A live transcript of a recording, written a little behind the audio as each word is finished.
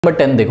Number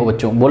 10 देखो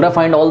बच्चों, बोल रहा है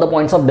find all the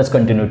points of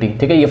discontinuity.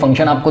 ठीक है, ये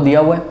फंक्शन आपको दिया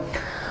हुआ है,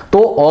 तो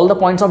all the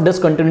points of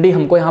discontinuity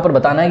हमको यहाँ पर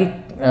बताना है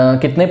कि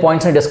कितने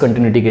पॉइंट्स हैं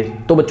डिसकंटिन्यूटी के।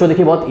 तो बच्चों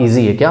देखिए बहुत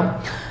इजी है,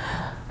 क्या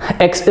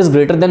x इज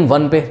ग्रेटर देन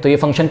 1 पे तो ये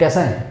फंक्शन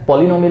कैसा है,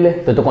 पॉलिनोमियल है,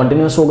 तो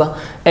कॉन्टिन्यूअस होगा।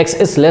 x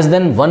इज लेस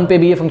देन 1 पे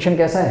भी ये फंक्शन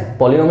कैसा है,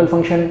 पॉलिनोमियल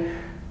फंक्शन,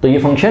 तो ये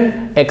function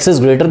x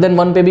is greater than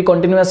 1 पे भी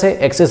कॉन्टिन्यूअस है,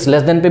 x इज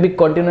लेस देन पे भी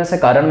कॉन्टिन्यूअस है।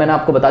 कारण मैंने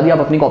आपको बता दिया,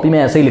 आप अपनी कॉपी में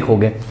ऐसे ही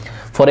लिखोगे,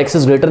 for x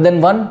is greater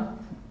than 1,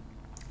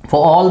 for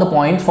all the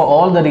points, for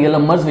all the real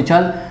numbers which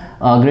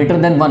are greater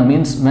than 1,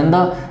 means when the,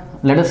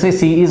 let us say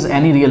c is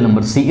any real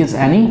number, c is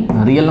any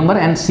real number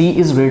and c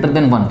is greater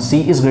than 1, c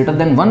is greater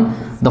than 1,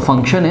 the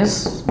function is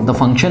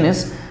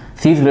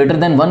c is greater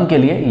than 1 के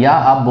लिए, या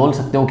आप बोल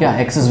सकते हो क्या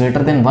x is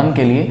greater than 1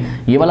 के लिए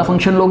ये वाला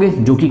फंक्शन लोगे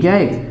जो कि क्या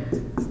है,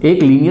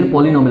 एक लीनियर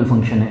पॉलिनोमियल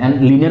फंक्शन है,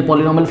 and linear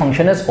polynomial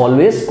function is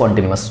always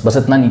continuous. बस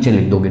इतना नीचे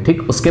लिख दोगे,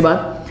 ठीक। उसके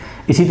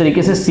बाद इसी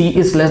तरीके से c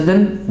इज लेस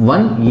देन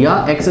 1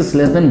 या x इज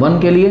लेस देन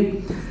 1 के लिए,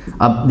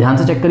 अब ध्यान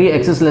से चेक करिए,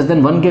 x इज लेस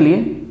देन 1 के लिए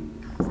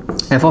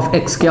f ऑफ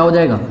x क्या हो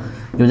जाएगा,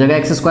 ये हो जाएगा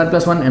x square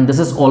plus 1, and this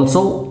is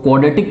also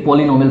quadratic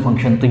polynomial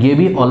function, तो ये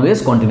भी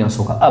ऑलवेज कॉन्टिन्यूअस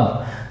होगा।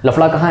 अब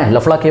लफड़ा कहाँ है,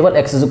 लफड़ा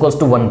केवल x इज इक्वल्स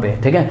टू 1 पे,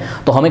 ठीक है।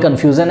 तो हमें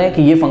कंफ्यूजन है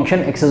कि ये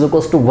function x is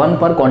equals to 1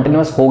 पर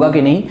कॉन्टिन्यूअस होगा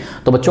कि नहीं।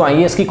 तो बच्चों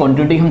आइए इसकी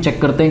क्वांटिटी हम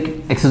चेक करते हैं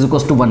कि x इज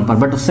इक्वल्स टू 1 पर,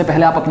 बट उससे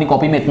पहले आप अपनी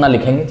कॉपी में इतना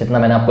लिखेंगे जितना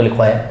मैंने आपको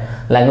लिखवाया है,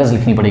 लैंग्वेज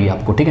लिखनी पड़ेगी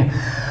आपको, ठीक है।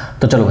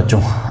 तो चलो बच्चों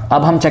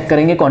अब हम चेक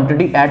करेंगे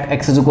quantity eight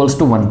x is equals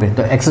to 1 पे।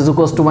 तो x इज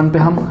इक्वल्स टू 1 पे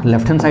हम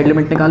लेफ्ट हैंड साइड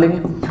लिमिट निकालेंगे।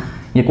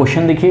 ये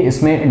क्वेश्चन देखिए,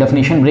 इसमें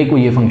डेफिनेशन ब्रेक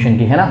हुई है फंक्शन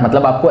की, है ना,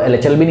 मतलब आपको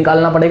LHL भी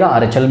निकालना पड़ेगा,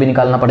 RHL भी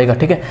निकालना पड़ेगा,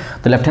 ठीक है।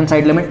 तो left hand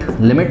side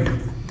limit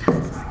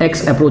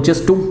x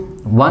approaches to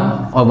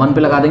 1 और 1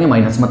 पे लगा देंगे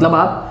माइनस, मतलब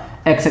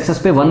आप x एक्सेस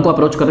पे 1 को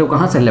अप्रोच कर रहे हो,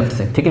 कहाँ से, लेफ्ट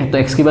से, ठीक है। तो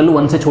x की वैल्यू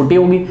 1 से छोटी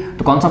होगी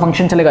तो कौन सा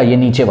फंक्शन चलेगा, ये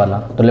नीचे वाला,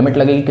 तो लिमिट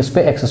लगेगी किस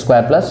पे, x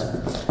स्क्वायर प्लस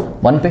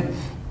 1 पे।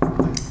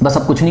 बस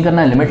अब कुछ नहीं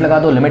करना है, लिमिट लगा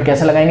दो। लिमिट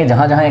कैसे लगाएंगे,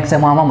 जहां जहां x है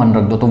वहां 1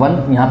 रख दो, तो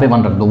 1 यहाँ पे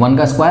 1 रख दो, 1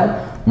 का स्क्वायर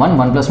 1,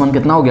 1 प्लस 1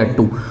 कितना हो गया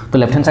 2, तो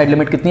लेफ्ट हैंड साइड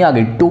लिमिट कितनी आ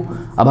गई 2।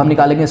 अब हम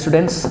निकालेंगे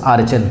students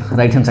RHL,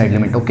 right hand side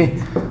limit, okay.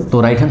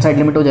 तो राइट हैंड साइड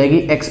लिमिट हो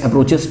जाएगी x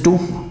अप्रोचेस टू,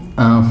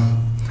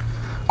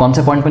 कौन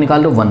से पॉइंट पे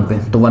निकाल रहे हो, 1 पे,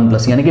 तो 1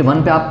 प्लस, यानी कि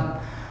 1 पे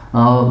आप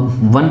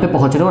 1 पे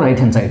पहुंच रहे हो राइट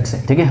हैंड साइड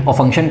से, ठीक है। और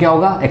फंक्शन क्या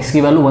होगा, x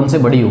की वैल्यू 1 से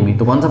बड़ी होगी,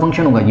 तो कौन सा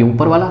फंक्शन होगा, ये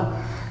ऊपर वाला,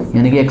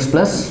 यानी कि x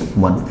प्लस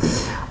 1।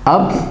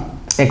 अब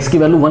x की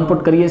वैल्यू 1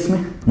 पुट करिए इसमें,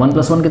 1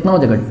 प्लस 1 कितना हो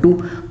जाएगा 2।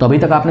 तो अभी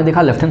तक आपने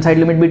देखा लेफ्ट हैंड साइड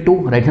लिमिट भी 2,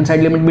 राइट हैंड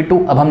साइड लिमिट भी 2।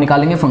 अब हम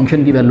निकालेंगे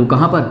फंक्शन की वैल्यू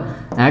कहाँ पर,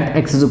 eight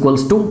x is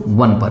equals to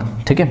 1 पर,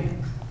 ठीक है,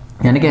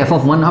 यानी कि f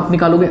ऑफ 1 आप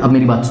निकालोगे। अब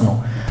मेरी बात सुनो,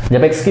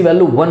 जब x की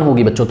वैल्यू 1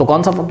 होगी बच्चों तो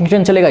कौन सा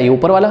फंक्शन चलेगा, ये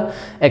ऊपर वाला,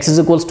 x इज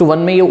इक्वल्स टू 1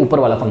 में ये ऊपर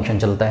वाला फंक्शन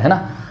चलता है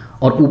ना।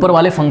 और ऊपर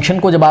वाले फंक्शन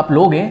को जब आप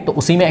लोगे तो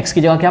उसी में x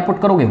की जगह क्या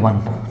पुट करोगे, 1,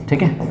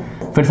 ठीक है।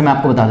 फिर से मैं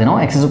आपको बता दे रहा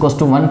हूँ, x इज इक्वल्स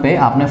टू 1 पे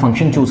आपने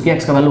फंक्शन चूज किया,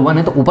 x का वैल्यू 1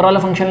 है तो ऊपर वाला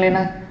फंक्शन लेना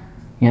है,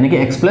 यानी कि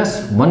x प्लस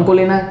 1 को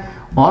लेना है,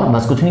 और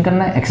बस कुछ नहीं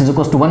करना है, x इज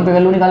इक्वल्स टू 1 पे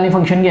वैल्यू निकालनी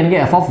फंक्शन की, यानी कि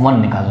f ऑफ 1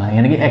 निकालना है,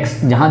 यानी कि x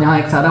जहां जहां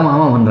x आ रहा है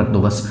वहां 1 रख दो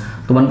बस,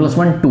 तो 1 प्लस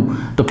 1 2।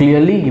 तो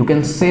clearly you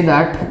can say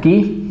that कि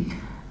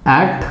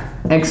eight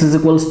x is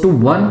equals to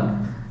 1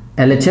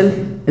 LHL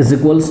is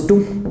equals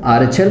to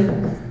RHL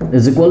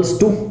is equals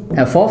to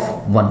f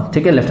of 1,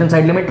 ठीक है। Left hand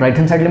side limit, right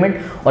hand side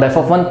limit और f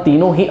ऑफ 1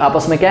 तीनों ही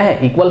आपस में क्या है,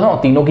 इक्वल है, और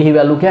तीनों की ही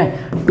वैल्यू क्या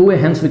है 2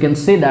 है। Hence we can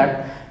say that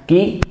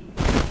कि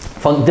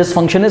this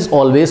function is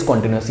always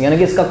continuous, यानी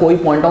कि इसका कोई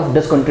पॉइंट ऑफ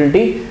डिसकंटिन्यूटी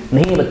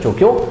नहीं है बच्चों।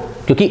 क्यों,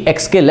 क्योंकि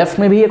x के लेफ्ट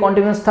में भी ये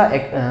कॉन्टिन्यूअस था,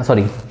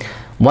 सॉरी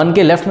 1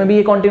 के लेफ्ट में भी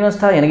ये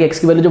कॉन्टिन्यूअस था, यानी कि x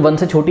की वैल्यू जब 1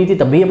 से छोटी थी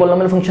तब भी ये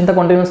पॉलिनोमियल फंक्शन था,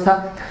 कॉन्टिन्यूअस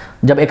था।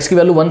 जब x की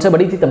वैल्यू 1 से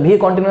बड़ी थी तब भी ये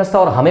कॉन्टिन्यूअस था।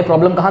 और हमें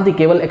प्रॉब्लम कहाँ थी,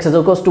 केवल x इज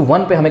इक्वल्स टू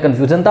 1 पे हमें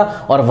कंफ्यूजन था,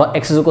 और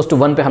x इज इक्वल्स टू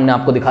 1 पे हमने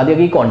आपको दिखा दिया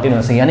कि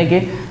कॉन्टिन्यूअस है, यानी कि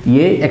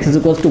ये x इज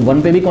इक्वल्स टू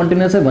 1 पे भी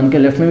कॉन्टिन्यूअस है, 1 के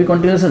लेफ्ट में भी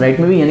कॉन्टिन्यूअस है, राइट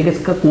में भी, यानी कि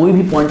इसका कोई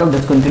भी पॉइंट ऑफ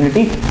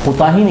डिसकंटिन्यूटी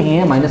होता ही नहीं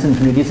है, माइनस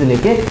इन्फिनिटी से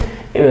लेके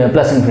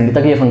प्लस इन्फिनिटी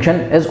तक ये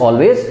फंक्शन इज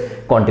ऑलवेज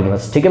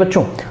कॉन्टिन्यूअस, ठीक है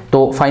बच्चों।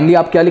 तो फाइनली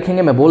आप क्या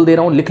लिखेंगे, मैं बोल दे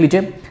रहा हूं, लिख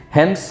लीजिए,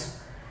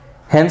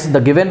 hence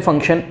the given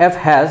function f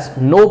has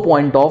no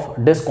point of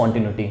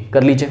discontinuity,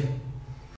 कर लीजिए।